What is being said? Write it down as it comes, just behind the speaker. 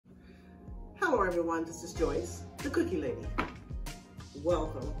Hello everyone, this is Joyce, the Cookie Lady.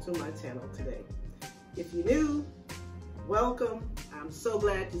 Welcome to my channel today. If you're new, welcome. I'm so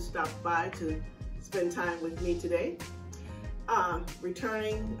glad you stopped by to spend time with me today.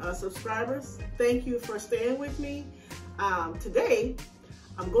 Returning subscribers, thank you for staying with me. Today,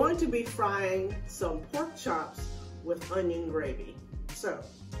 I'm going to be frying some pork chops with onion gravy. So,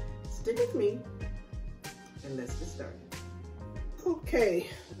 stick with me and let's get started. Okay,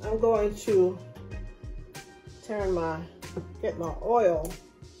 I'm going to get my oil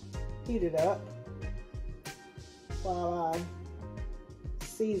heated up while I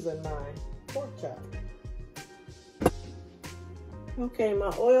season my pork chop. Okay,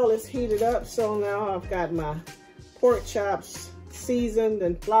 my oil is heated up, so now I've got my pork chops seasoned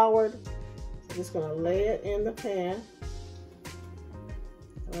and floured. I'm just gonna lay it in the pan.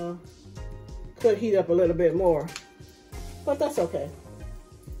 Could heat up a little bit more, but that's okay.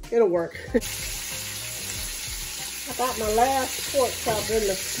 It'll work. I got my last pork chop in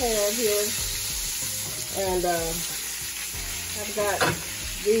the pan here, and I've got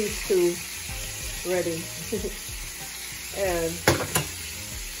these two ready. And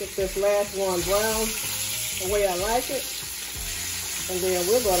get this last one brown the way I like it, and then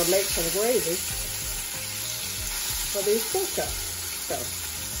we're going to make some gravy for these pork chops. So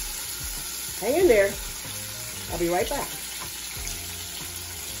hang in there. I'll be right back.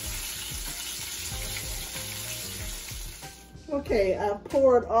 Okay, I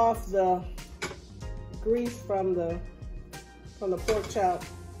poured off the grease from the pork chop,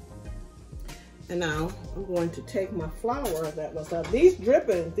 and now I'm going to take my flour that was up. These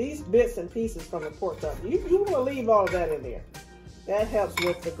bits and pieces from the pork chop, you want to leave all of that in there. That helps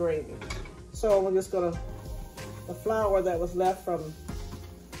with the gravy. So we're just gonna, the flour that was left from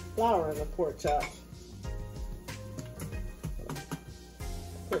flouring the pork chop,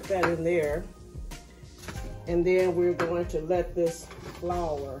 put that in there. And then we're going to let this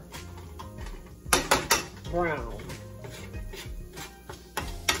flour brown.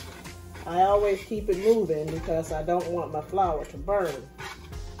 I always keep it moving because I don't want my flour to burn.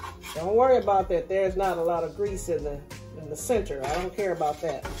 Don't worry about that. There's not a lot of grease in the center. I don't care about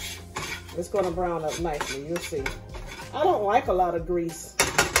that. It's going to brown up nicely. You'll see. I don't like a lot of grease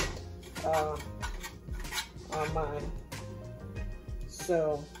on mine.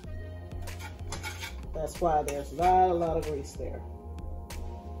 So that's why there's a lot of grease there.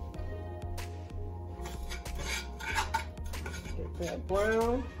 Get that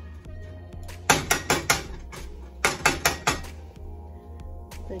brown.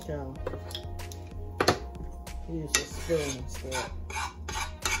 I think I'll use the spoon instead.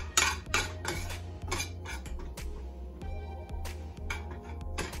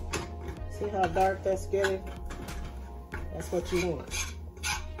 See how dark that's getting? That's what you want.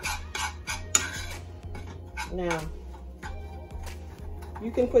 Now,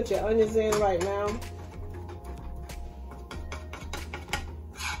 you can put your onions in right now,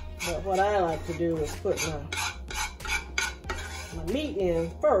 but what I like to do is put my meat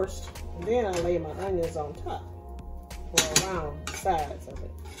in first, and then I lay my onions on top or around the sides of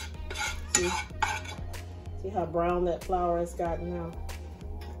it. See how brown that flour has gotten now?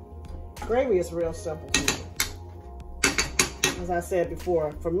 Gravy is real simple. As I said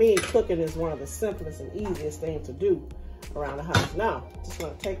before, for me, cooking is one of the simplest and easiest things to do around the house. Now, just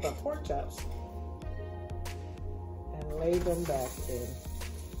want to take my pork chops and lay them back in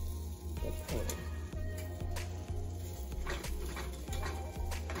the pan.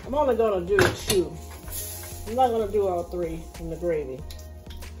 I'm only going to do 2. I'm not going to do all 3 in the gravy.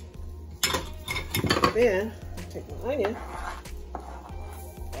 Then, I'll take my onion,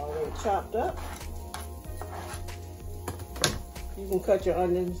 already chopped up. You can cut your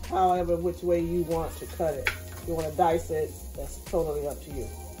onions however which way you want to cut it. If you want to dice it, that's totally up to you.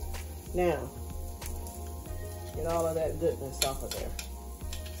 Now, get all of that goodness off of there.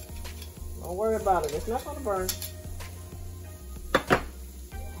 Don't worry about it. It's not going to burn.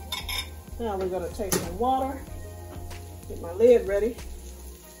 Now we're going to take some water. Get my lid ready.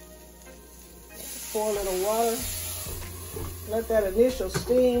 Pour a little water. Let that initial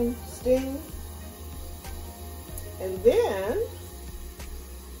steam. And then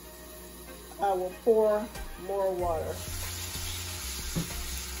I will pour more water.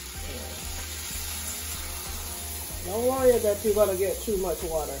 Don't worry that you're going to get too much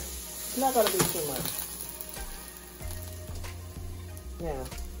water. It's not going to be too much. Now,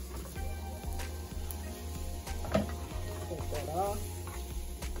 take that off.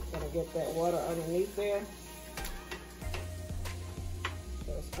 Going to get that water underneath there.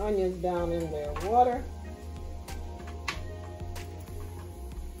 Those onions down in their water.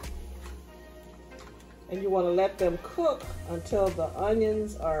 And you want to let them cook until the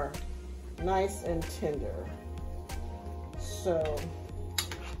onions are nice and tender. So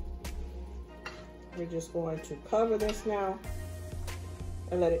we're just going to cover this now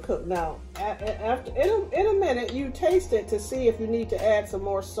and let it cook. Now, after in a minute, you taste it to see if you need to add some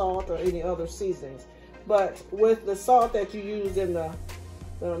more salt or any other seasonings. But with the salt that you use in the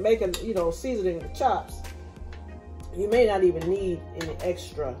making, you know, seasoning the chops, you may not even need any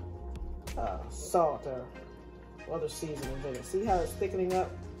extra salt or other seasonings in it. See how it's thickening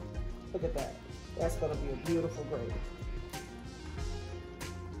up? Look at that. That's going to be a beautiful gravy.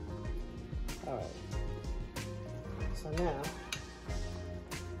 All right. So now,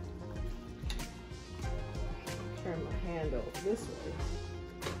 turn my hand over this way.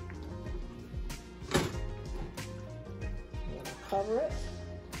 I'm going to cover it.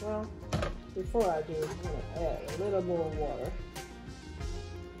 Well, before I do, I'm going to add a little more water.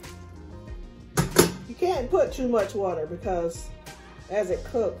 You can't put too much water because as it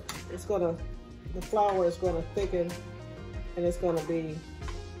cooks, the flour is going to thicken, and it's going to be,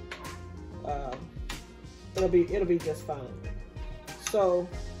 it'll be just fine. So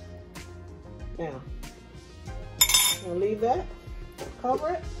now, I'm going to leave that, cover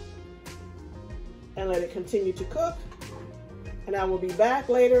it, and let it continue to cook. And I will be back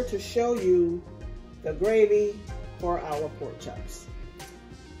later to show you the gravy for our pork chops.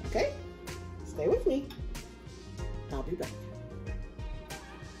 Okay? Stay with me. I'll be back.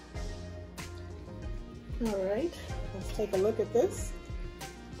 All right, let's take a look at this.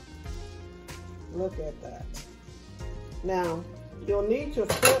 Look at that. Now, you'll need to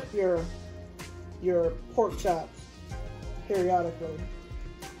flip your pork chops periodically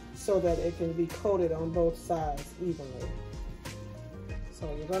so that it can be coated on both sides evenly. So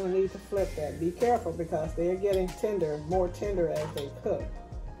you're going to need to flip that. Be careful because they're getting tender, more tender as they cook.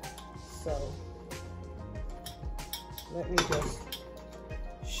 So let me just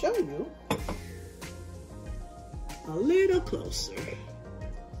show you a little closer.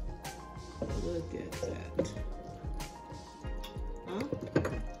 Look at that. Huh?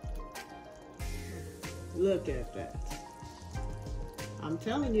 Look at that. I'm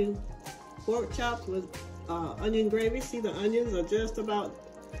telling you, pork chops with onion gravy. See, the onions are just about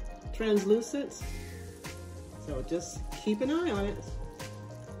translucent. So just keep an eye on it.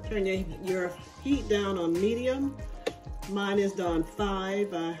 Turn your heat down on medium. Mine is on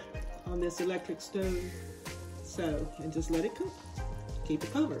 5 on this electric stove. So, and just let it cook. Keep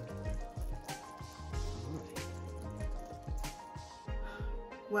it covered. All right.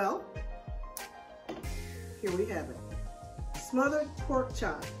 Well, here we have it. Smothered pork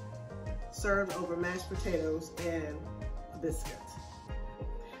chop served over mashed potatoes and a biscuit.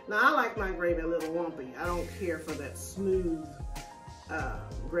 Now, I like my gravy a little lumpy. I don't care for that smooth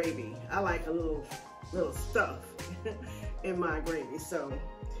gravy. I like a little stuff in my gravy. So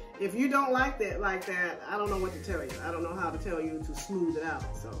if you don't like that, I don't know what to tell you. I don't know how to tell you to smooth it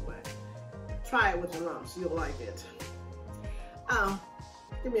out. So, but try it with the lumps. You'll like it.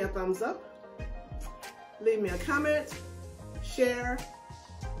 Give me a thumbs up. Leave me a comment. Share.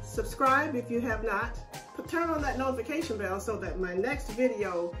 Subscribe if you have not. Turn on that notification bell so that my next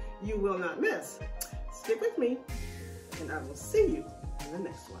video you will not miss. Stick with me, and I will see you in the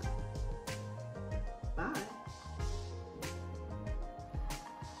next one.